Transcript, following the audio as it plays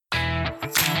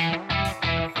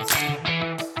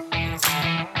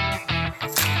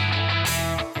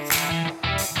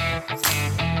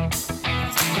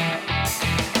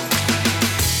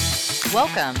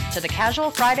Welcome to the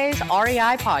Casual Fridays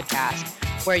REI podcast,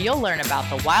 where you'll learn about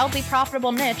the wildly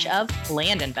profitable niche of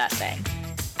land investing.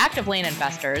 Active land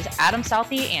investors Adam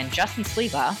Southey and Justin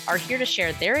Sleva are here to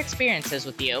share their experiences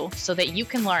with you so that you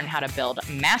can learn how to build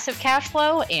massive cash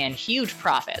flow and huge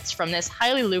profits from this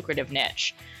highly lucrative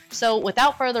niche. So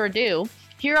without further ado,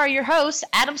 here are your hosts,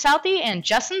 Adam Southey and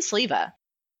Justin Sleva.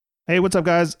 Hey, what's up,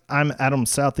 guys? I'm Adam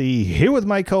Southey here with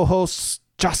my co-host,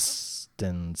 Justin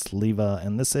Sleva,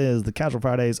 and this is the Casual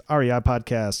Fridays REI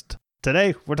podcast.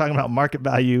 Today, we're talking about market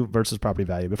value versus property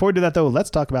value. Before we do that, though,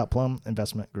 let's talk about Plum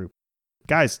Investment Group.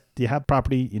 Guys, do you have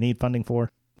property you need funding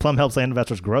for? Plum helps land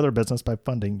investors grow their business by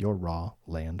funding your raw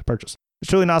land purchase.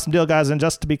 It's truly an awesome deal, guys, and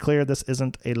just to be clear, this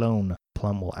isn't a loan.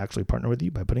 Plum will actually partner with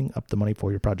you by putting up the money for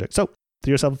your project. So,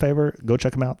 do yourself a favor, go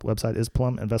check them out. The website is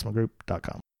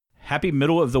pluminvestmentgroup.com. Happy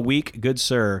middle of the week, good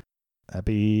sir.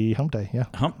 Happy hump day, yeah.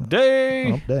 Hump day.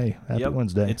 Hump day. Happy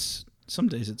Wednesday. Some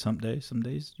days it's hump day. Some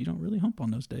days you don't really hump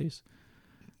on those days.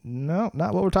 No,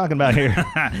 not what we're talking about here.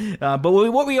 But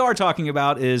what we are talking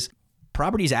about is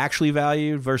properties actually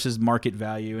valued versus market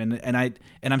value. And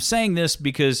I'm saying this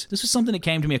because this is something that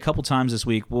came to me a couple times this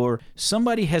week where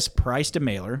somebody has priced a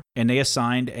mailer and they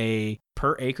assigned a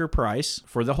per acre price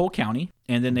for the whole county.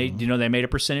 And then they made a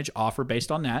percentage offer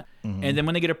based on that. Mm-hmm. And then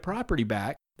when they get a property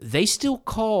back, they still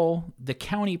call the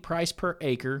county price per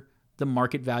acre the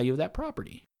market value of that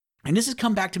property. And this has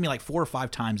come back to me like 4 or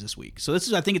 5 times this week. So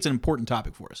I think it's an important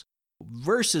topic for us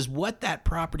versus what that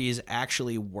property is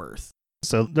actually worth.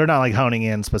 So they're not like honing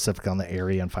in specific on the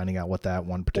area and finding out what that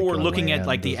one particular or looking land at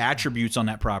like the attributes on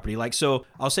that property. Like, so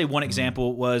I'll say one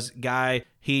example was guy,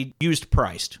 he used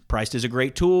Priced. Priced is a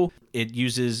great tool. It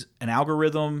uses an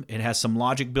algorithm. It has some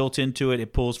logic built into it.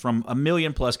 It pulls from 1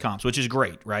 million plus comps, which is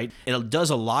great, right? It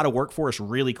does a lot of work for us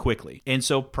really quickly. And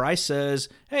so Price says,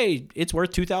 hey, it's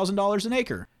worth $2,000 an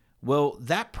acre. Well,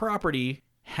 that property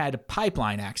had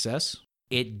pipeline access.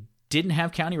 It didn't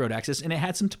have county road access, and it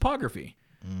had some topography.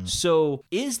 So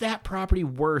is that property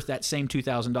worth that same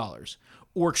 $2,000?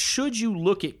 Or should you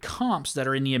look at comps that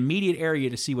are in the immediate area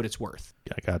to see what it's worth?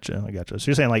 I gotcha. So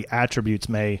you're saying like attributes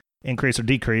may increase or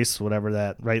decrease, whatever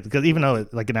that, right? Because even though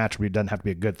like an attribute doesn't have to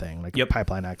be a good thing, like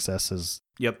pipeline access is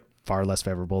far less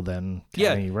favorable than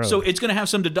county road. So it's going to have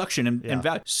some deduction and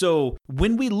value. So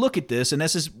when we look at this, and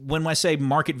this is when I say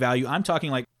market value, I'm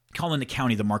talking like calling the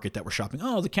county the market that we're shopping.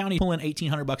 Oh, the county pulling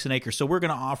 $1,800 an acre. So we're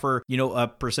going to offer, a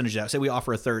percentage of that. Say we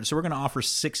offer a third. So we're going to offer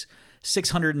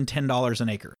 $610 an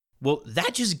acre. Well,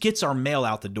 that just gets our mail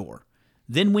out the door.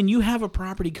 Then when you have a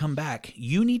property come back,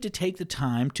 you need to take the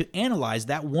time to analyze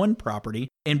that one property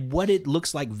and what it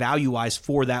looks like value-wise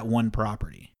for that one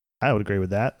property. I would agree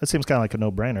with that. It seems kind of like a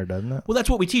no-brainer, doesn't it? Well, that's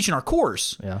what we teach in our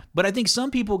course. Yeah. But I think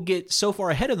some people get so far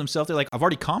ahead of themselves. They're like, I've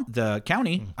already comped the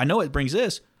county. Mm-hmm. I know it brings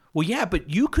this. Well, yeah, but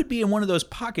you could be in one of those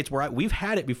pockets where we've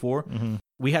had it before. Mm-hmm.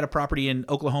 We had a property in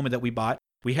Oklahoma that we bought.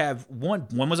 We have one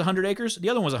was 100 acres. The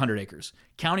other one was 100 acres.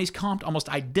 Counties comped almost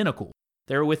identical.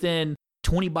 They were within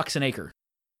 $20 an acre.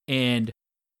 And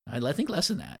I think less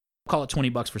than that. Call it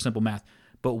 $20 for simple math.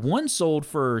 But one sold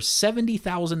for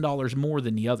 $70,000 more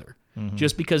than the other,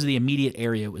 just because of the immediate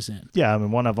area it was in. Yeah, I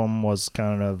mean, one of them was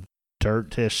kind of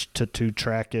dirt-ish to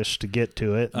 2-track-ish to get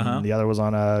to it. And the other was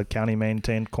on a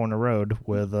county-maintained corner road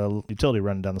with a utility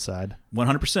running down the side.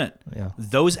 100%. Yeah.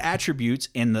 Those attributes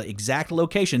and the exact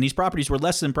location, these properties were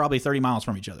less than probably 30 miles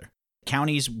from each other.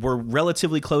 Counties were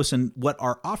relatively close in what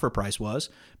our offer price was,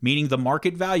 meaning the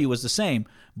market value was the same,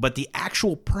 but the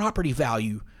actual property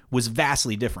value was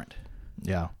vastly different.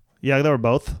 Yeah. Yeah, they were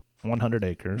both 100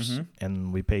 acres,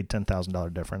 and we paid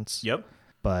 $10,000 difference. Yep.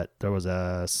 But there was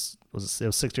it was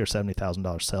 $60,000 or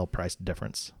 $70,000 sale price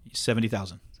difference.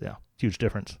 $70,000. Yeah, huge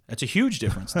difference. That's a huge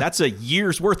difference. That's a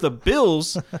year's worth of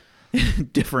bills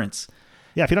difference.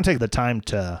 Yeah, if you don't take the time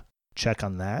to check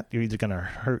on that, you're either going to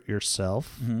hurt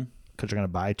yourself because you're going to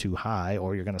buy too high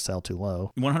or you're going to sell too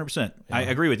low. 100%. Yeah. I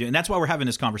agree with you. And that's why we're having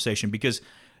this conversation because,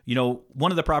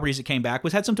 one of the properties that came back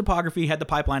had some topography, had the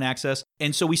pipeline access.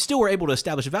 And so we still were able to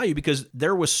establish a value because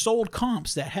there was sold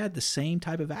comps that had the same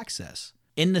type of access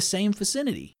in the same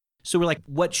vicinity. So we're like,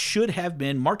 what should have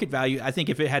been market value? I think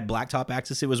if it had blacktop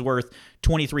access, it was worth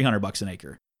 $2,300 an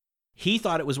acre. He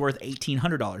thought it was worth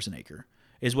 $1,800 an acre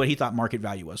is what he thought market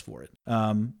value was for it.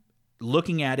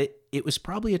 Looking at it, it was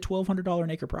probably a $1,200 an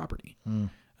acre property.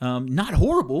 Not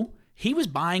horrible. He was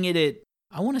buying it at,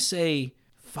 I want to say,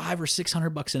 $500 or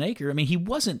 $600 an acre. I mean, he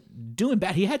wasn't doing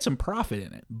bad. He had some profit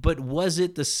in it, but was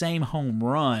it the same home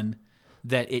run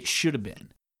that it should have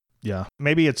been? Yeah.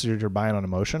 Maybe it's you're buying on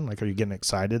emotion. Like, are you getting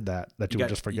excited that you would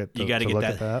just forget to look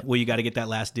at that? Well, you got to get that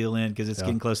last deal in because it's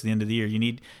getting close to the end of the year. You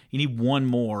need one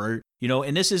more. You know,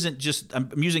 and this isn't just,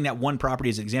 I'm using that one property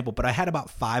as an example, but I had about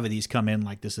 5 of these come in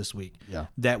like this week. Yeah.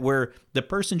 That where the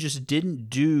person just didn't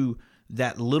do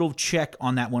that little check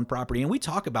on that one property. And we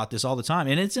talk about this all the time,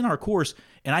 and it's in our course.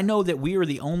 And I know that we are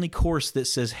the only course that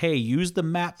says, hey, use the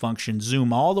map function,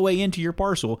 zoom all the way into your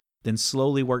parcel, then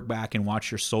slowly work back and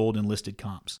watch your sold and listed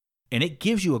comps. And it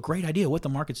gives you a great idea what the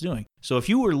market's doing. So if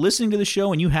you were listening to the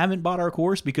show and you haven't bought our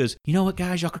course because, you know what,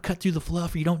 guys, y'all could cut through the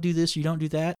fluff, or you don't do this, or you don't do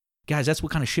that. Guys, that's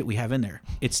what kind of shit we have in there.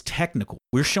 It's technical.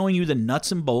 We're showing you the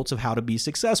nuts and bolts of how to be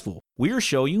successful. We're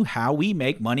showing you how we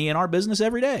make money in our business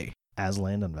every day. As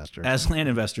land investors. As land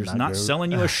investors, not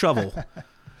selling you a shovel.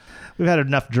 We've had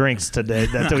enough drinks today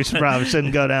that we probably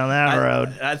shouldn't go down that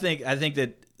road. I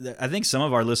think some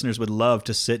of our listeners would love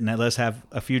to sit and let us have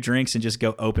a few drinks and just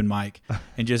go open mic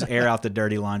and just air out the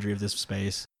dirty laundry of this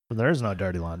space. Well, there is no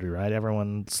dirty laundry, right?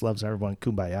 Everyone loves everyone.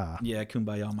 Kumbaya. Yeah,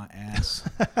 kumbaya my ass.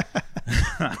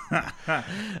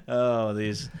 Oh,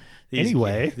 these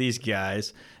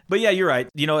guys. But yeah, you're right.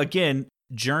 You know, again,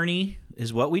 journey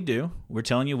is what we do. We're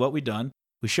telling you what we've done.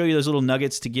 We show you those little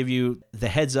nuggets to give you the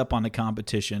heads up on the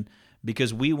competition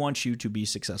because we want you to be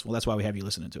successful. That's why we have you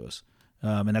listening to us.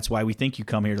 And that's why we think you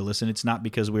come here to listen. It's not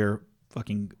because we're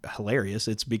fucking hilarious.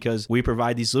 It's because we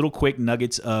provide these little quick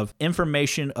nuggets of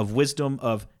information, of wisdom,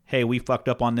 of, hey, we fucked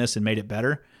up on this and made it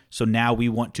better. So now we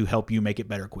want to help you make it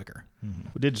better quicker. Mm-hmm.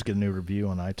 We did just get a new review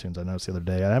on iTunes. I noticed the other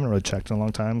day. I haven't really checked in a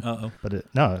long time. But it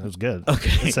was good.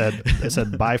 Okay. It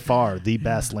said by far the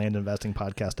best land investing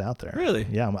podcast out there. Really?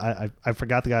 Yeah. I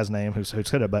forgot the guy's name who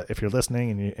said it, but if you're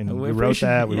listening and you wrote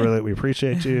that, we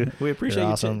appreciate you. We appreciate you're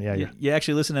you. Awesome. Yeah. You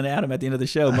actually listen to Adam at the end of the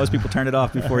show. Most people turn it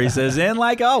off before he says, and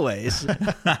like always.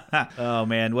 Oh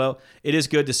man. Well, it is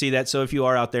good to see that. So if you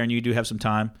are out there and you do have some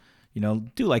time, you know,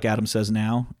 do like Adam says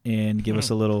now and give us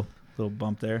a little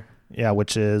bump there. Yeah,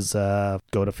 which is go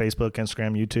to Facebook,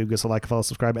 Instagram, YouTube, give us a like, follow,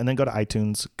 subscribe, and then go to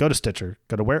iTunes, go to Stitcher,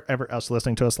 go to wherever else you're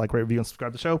listening to us, like, rate, review, and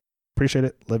subscribe to the show. Appreciate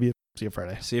it. Love you. See you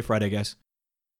Friday. See you Friday, guys.